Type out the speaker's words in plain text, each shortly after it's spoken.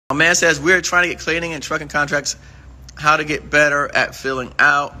My man says, we're trying to get cleaning and trucking contracts, how to get better at filling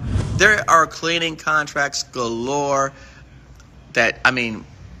out. There are cleaning contracts galore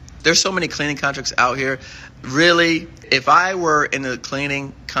there's so many cleaning contracts out here. Really, if I were in the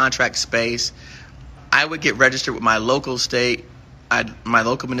cleaning contract space, I would get registered with my local state, my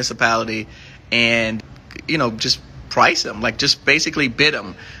local municipality, and, just price them, just basically bid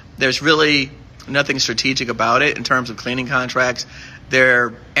them. There's really nothing strategic about it in terms of cleaning contracts.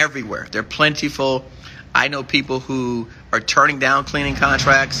 They're everywhere. They're plentiful. I know people who are turning down cleaning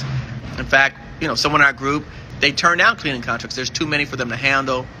contracts. In fact, someone in our group, they turn down cleaning contracts. There's too many for them to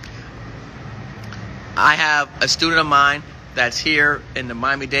handle. I have a student of mine that's here in the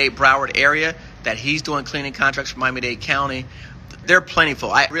Miami-Dade, Broward area that he's doing cleaning contracts for Miami-Dade County. They're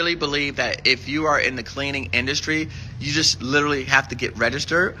plentiful. I really believe that if you are in the cleaning industry, you just literally have to get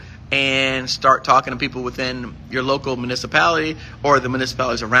registered and start talking to people within your local municipality or the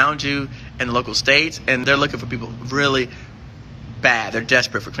municipalities around you and the local states, and they're looking for people really bad. They're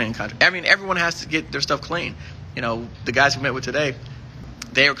desperate for cleaning contracts. Everyone has to get their stuff clean. The guys we met with today,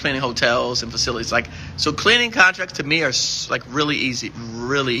 they are cleaning hotels and facilities. So cleaning contracts to me are really easy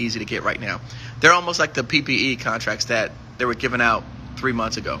to get right now. They're almost like the PPE contracts that they were giving out 3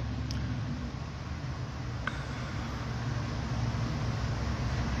 months ago.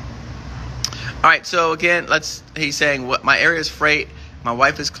 All right, so again, he's saying, what my area is freight, my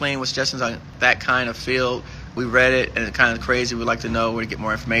wife is clean, with suggestions on that kind of field. We read it, and it's kind of crazy. We'd like to know where to get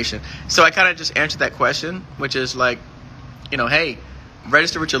more information. So I kind of just answered that question, which is hey,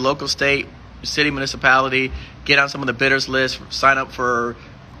 register with your local state, city, municipality, get on some of the bidders list, sign up for,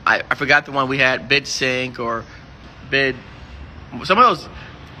 I forgot the one we had, Bid Sync or Bid, some of those.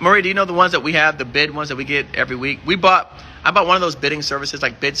 Marie, do you know the ones that we have, the bid ones that we get every week? I bought one of those bidding services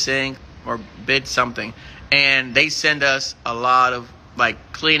like Bid Sync or Bid something, and they send us a lot of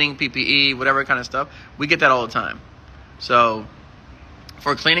cleaning, PPE, whatever kind of stuff. We get that all the time. So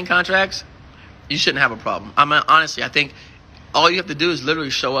for cleaning contracts, you shouldn't have a problem. Honestly, I think all you have to do is literally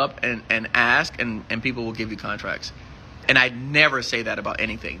show up and ask, and people will give you contracts. And I never say that about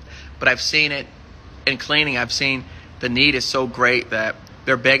anything, but I've seen it in cleaning. I've seen the need is so great that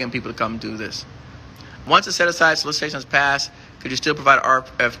they're begging people to come do this. Once a set-aside solicitation is passed, could you still provide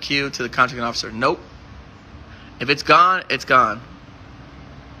RFQ to the contracting officer? Nope. If it's gone, it's gone.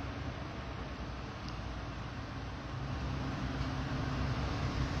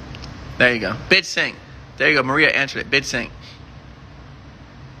 There you go. Bid Sync. There you go. Maria answered it. Bid Sync.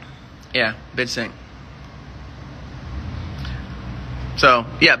 Yeah, Bid Sync. So,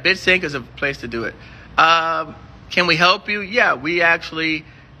 yeah, Bid Sync is a place to do it. Can we help you? Yeah, we actually,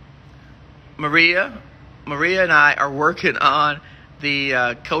 Maria and I are working on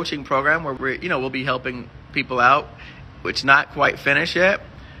the coaching program where we'll be helping people out, which is not quite finished yet,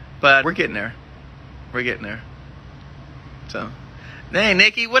 but we're getting there. So, dang,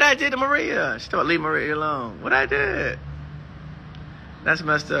 Nikki, what I did to Maria? She thought leave Maria alone. What I did? That's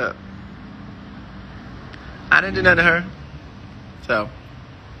messed up. I didn't do nothing to her. So,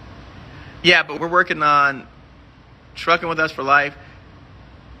 yeah, but we're working on Trucking With Us for Life.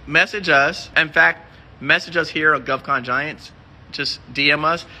 Message us. In fact, message us here on GovCon Giants. Just DM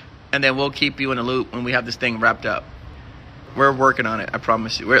us, and then we'll keep you in the loop when we have this thing wrapped up. We're working on it, I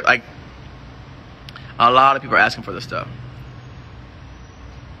promise you. We're a lot of people are asking for this stuff.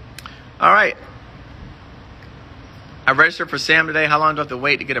 All right. I registered for SAM today. How long do I have to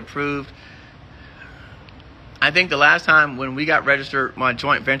wait to get approved? I think the last time when we got registered, my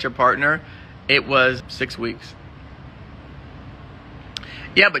joint venture partner, it was 6 weeks.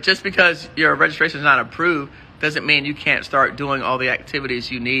 Yeah, but just because your registration is not approved doesn't mean you can't start doing all the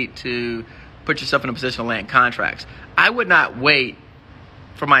activities you need to put yourself in a position to land contracts. I would not wait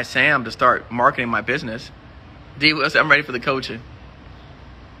for my SAM to start marketing my business. I'm ready for the coaching.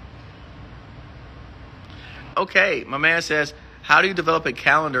 Okay, my man says, how do you develop a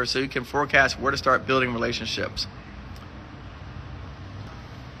calendar so you can forecast where to start building relationships?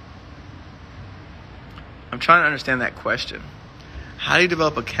 I'm trying to understand that question. How do you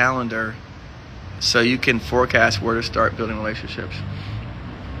develop a calendar so you can forecast where to start building relationships?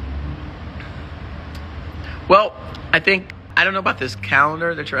 Well, I don't know about this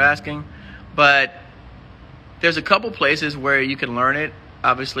calendar that you're asking, but there's a couple places where you can learn it.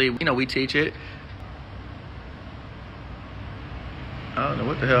 Obviously, we teach it. I don't know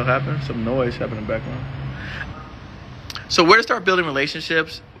what the hell happened. Some noise happened in the background. So where to start building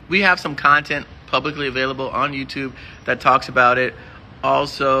relationships? We have some content publicly available on YouTube that talks about it.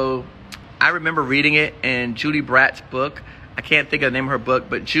 Also, I remember reading it in Judy Bratt's book. I can't think of the name of her book,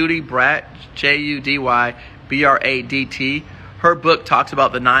 but Judy Bratt, Judy Bradt, Her book talks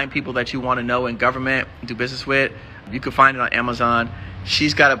about the 9 people that you want to know in government, do business with. You can find it on Amazon.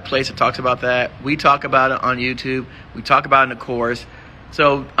 She's got a place that talks about that. We talk about it on YouTube. We talk about it in the course.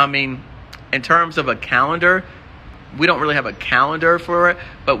 So, I mean, in terms of a calendar, we don't really have a calendar for it,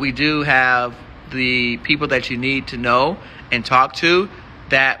 but we do have the people that you need to know and talk to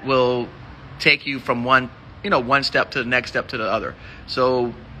that will take you from one step to the next step to the other.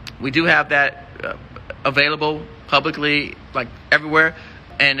 So we do have that available publicly, like everywhere.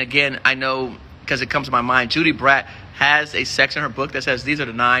 And again, I know because it comes to my mind, Judy Bratt has a section in her book that says these are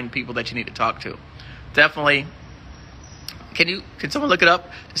the 9 people that you need to talk to. Definitely. Can someone look it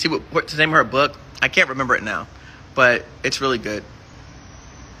up to see what's the name of her book? I can't remember it now, but it's really good.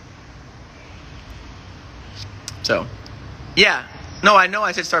 So, yeah. No, I know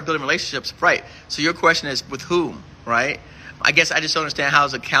I said start building relationships. Right. So your question is with whom, right? I guess I just don't understand how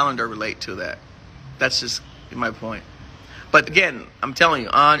does a calendar relate to that. That's just my point. But again, I'm telling you,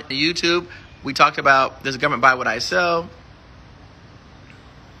 on YouTube, we talked about there's a government buy what I sell.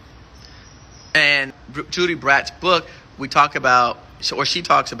 And Judy Bratt's book, we talk about, or she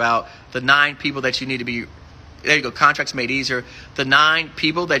talks about the 9 people that you need to be, there you go, contracts made easier. The 9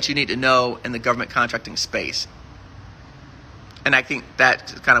 people that you need to know in the government contracting space. And I think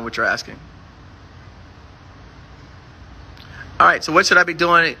that's kind of what you're asking. All right, so what should I be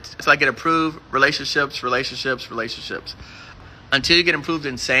doing so I get approved? Relationships. Until you get approved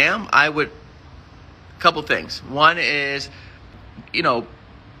in SAM, I would, a couple things. One is,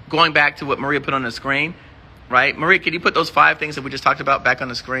 going back to what Maria put on the screen, right? Maria, can you put those 5 things that we just talked about back on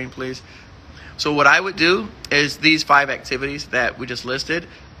the screen, please? So what I would do is these 5 activities that we just listed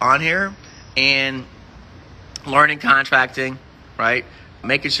on here, and learning contracting, right?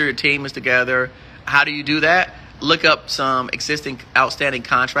 Making sure your team is together. How do you do that? Look up some existing outstanding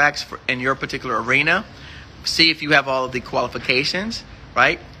contracts in your particular arena. See if you have all of the qualifications,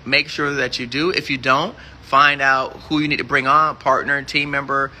 right? Make sure that you do. If you don't, find out who you need to bring on, partner, team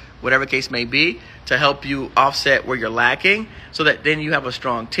member, whatever case may be, to help you offset where you're lacking so that then you have a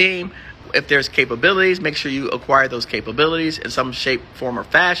strong team. If there's capabilities, make sure you acquire those capabilities in some shape, form, or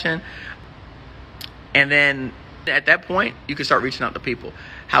fashion. And then at that point, you can start reaching out to people.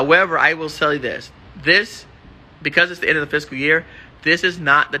 However, I will tell you this, because it's the end of the fiscal year, this is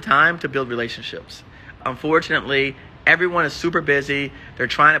not the time to build relationships. Unfortunately, everyone is super busy. They're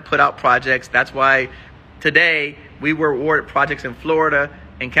trying to put out projects. That's why today we were awarded projects in Florida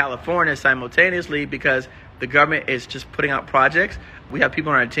and California simultaneously, because the government is just putting out projects. We have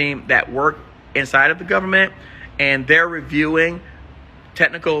people on our team that work inside of the government, and they're reviewing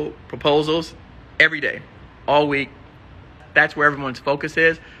technical proposals every day, all week. That's where everyone's focus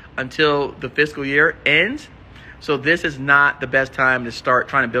is until the fiscal year ends. So this is not the best time to start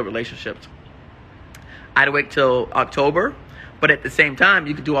trying to build relationships. I'd wait till October, but at the same time,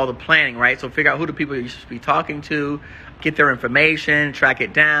 you could do all the planning, right? So figure out who the people you should be talking to, get their information, track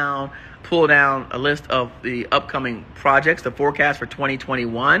it down, pull down a list of the upcoming projects, the forecast for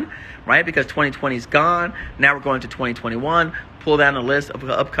 2021, right? Because 2020 is gone. Now we're going to 2021. Pull down a list of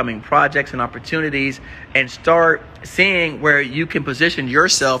upcoming projects and opportunities and start seeing where you can position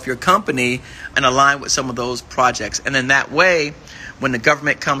yourself, your company, and align with some of those projects. And then that way, when the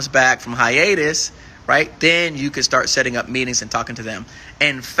government comes back from hiatus, right, then you can start setting up meetings and talking to them.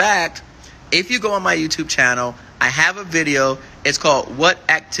 In fact, if you go on my YouTube channel, I have a video. It's called What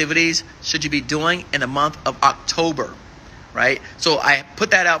Activities Should You Be Doing in the Month of October, right? So I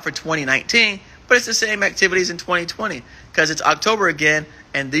put that out for 2019, but it's the same activities in 2020 because it's October again,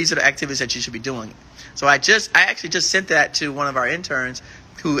 and these are the activities that you should be doing. So I actually just sent that to one of our interns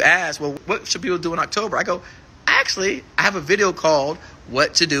who asked, well, what should people do in October? I go, actually, I have a video called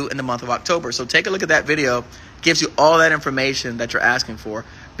What to Do in the Month of October. So take a look at that video. It gives you all that information that you're asking for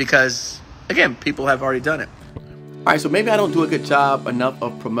because, again, people have already done it. All right, so maybe I don't do a good job enough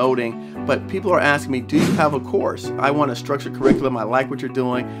of promoting, but people are asking me, do you have a course? I want a structured curriculum. I like what you're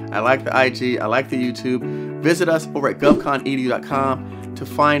doing. I like the IG. I like the YouTube. Visit us over at govconedu.com to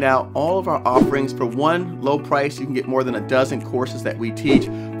find out all of our offerings. For one low price, you can get more than a dozen courses that we teach,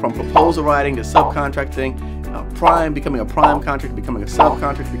 from proposal writing to subcontracting, becoming a prime contractor, becoming a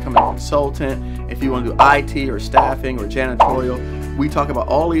subcontractor, becoming a consultant. If you want to do IT or staffing or janitorial, we talk about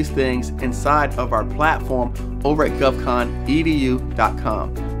all these things inside of our platform over at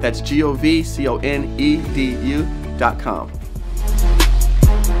govconedu.com. That's govconedu.com.